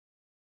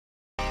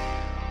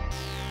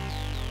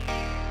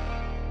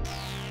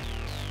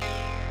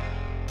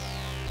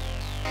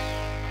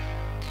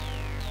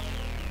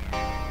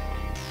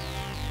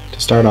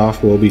start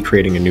off, we'll be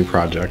creating a new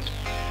project.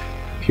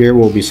 Here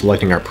we'll be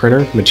selecting our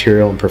printer,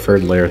 material, and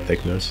preferred layer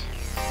thickness.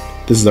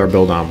 This is our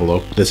build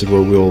envelope. This is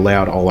where we will lay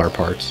out all our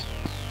parts.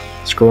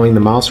 Scrolling the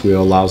mouse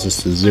wheel allows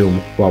us to zoom,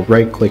 while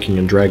right-clicking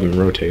and dragging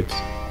rotates.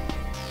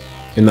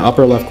 In the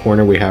upper left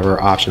corner we have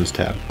our Options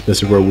tab.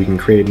 This is where we can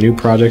create new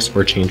projects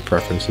or change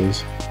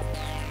preferences.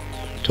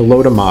 To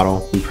load a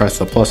model, we press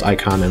the plus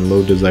icon and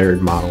load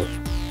desired model.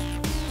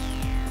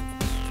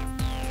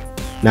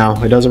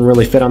 Now, it doesn't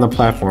really fit on the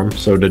platform,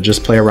 so to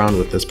just play around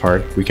with this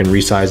part, we can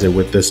resize it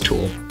with this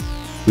tool.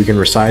 We can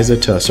resize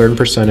it to a certain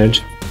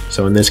percentage,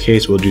 so in this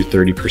case we'll do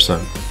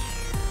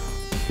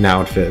 30%.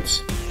 Now it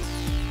fits.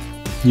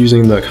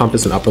 Using the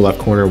compass in upper left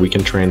corner, we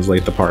can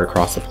translate the part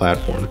across the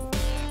platform.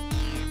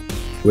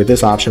 With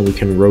this option, we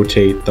can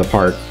rotate the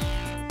part.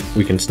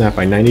 We can snap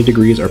by 90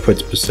 degrees or put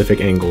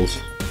specific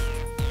angles.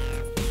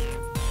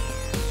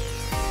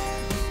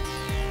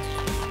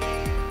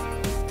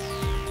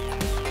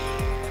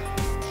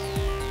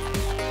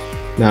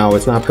 Now,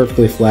 it's not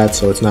perfectly flat,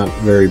 so it's not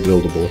very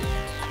buildable.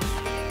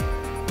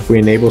 If we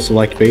enable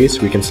Select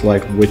Base, we can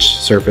select which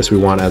surface we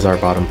want as our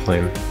bottom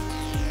plane.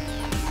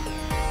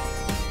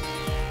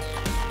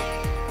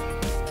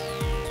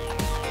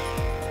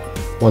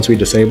 Once we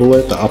disable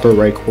it, the upper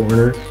right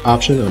corner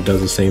option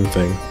does the same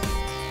thing.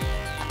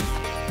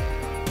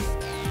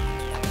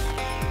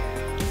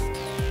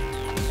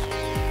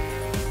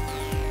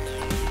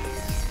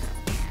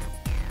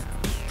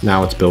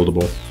 Now it's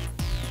buildable.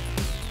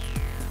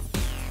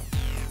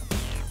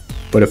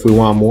 But if we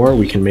want more,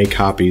 we can make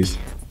copies.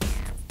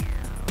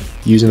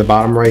 Using the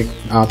bottom right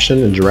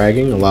option and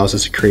dragging allows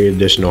us to create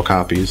additional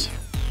copies.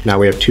 Now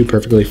we have two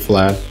perfectly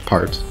flat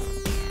parts.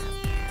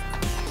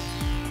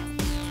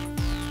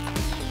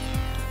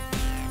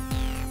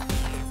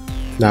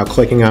 Now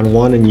clicking on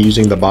one and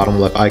using the bottom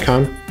left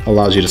icon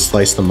allows you to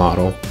slice the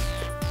model.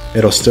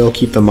 It'll still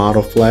keep the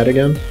model flat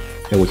again,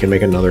 and we can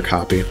make another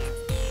copy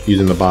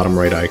using the bottom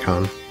right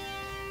icon.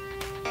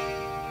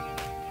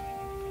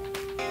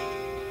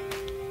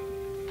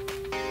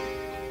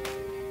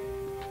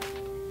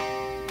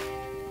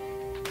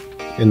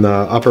 In the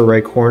upper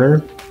right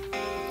corner,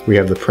 we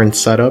have the print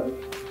setup.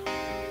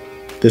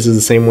 This is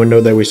the same window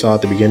that we saw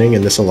at the beginning,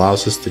 and this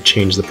allows us to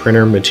change the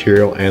printer,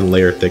 material, and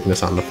layer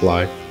thickness on the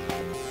fly.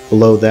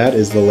 Below that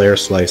is the layer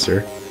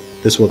slicer.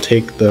 This will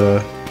take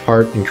the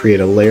part and create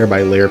a layer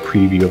by layer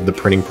preview of the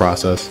printing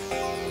process.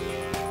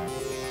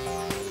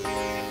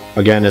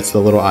 Again, it's the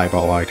little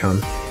eyeball icon.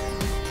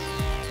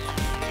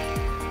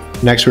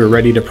 Next, we're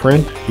ready to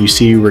print. You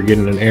see we're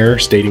getting an error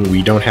stating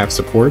we don't have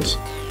supports.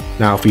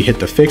 Now if we hit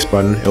the Fix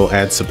button, it will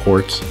add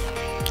supports.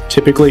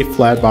 Typically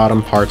flat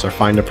bottom parts are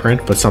fine to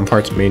print, but some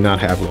parts may not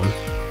have one.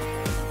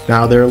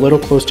 Now they're a little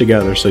close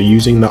together, so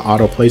using the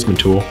auto placement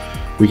tool,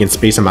 we can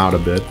space them out a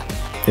bit.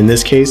 In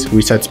this case,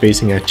 we set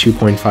spacing at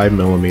 2.5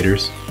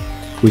 millimeters.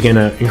 We can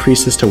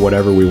increase this to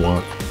whatever we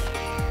want.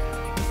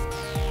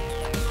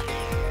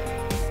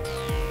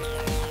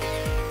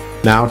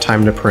 Now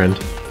time to print.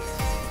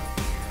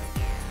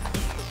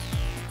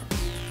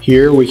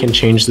 Here we can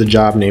change the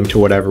job name to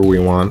whatever we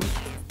want.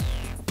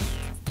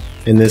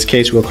 In this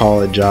case, we'll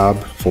call it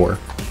Job 4.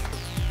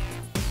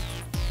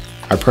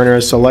 Our printer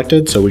is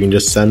selected, so we can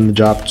just send the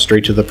job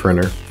straight to the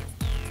printer.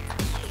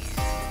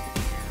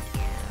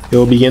 It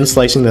will begin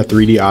slicing the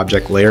 3D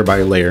object layer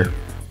by layer.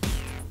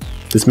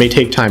 This may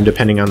take time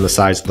depending on the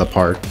size of the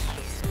part.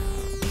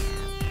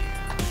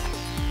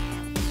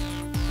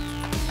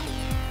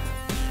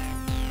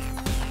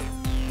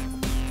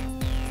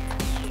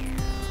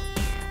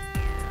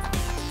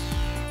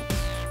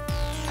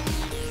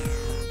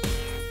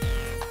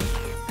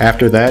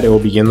 After that, it will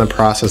begin the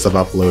process of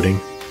uploading.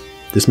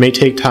 This may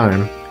take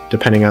time,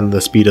 depending on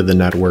the speed of the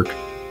network.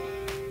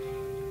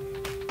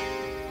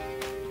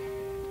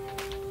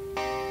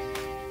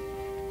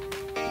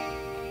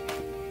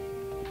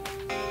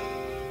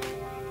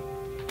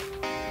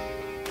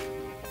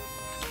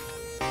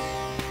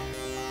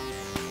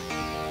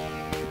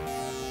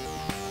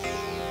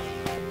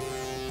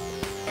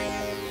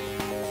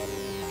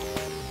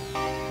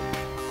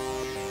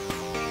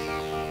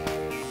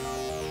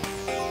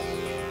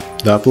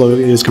 The upload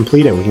is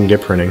complete and we can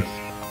get printing.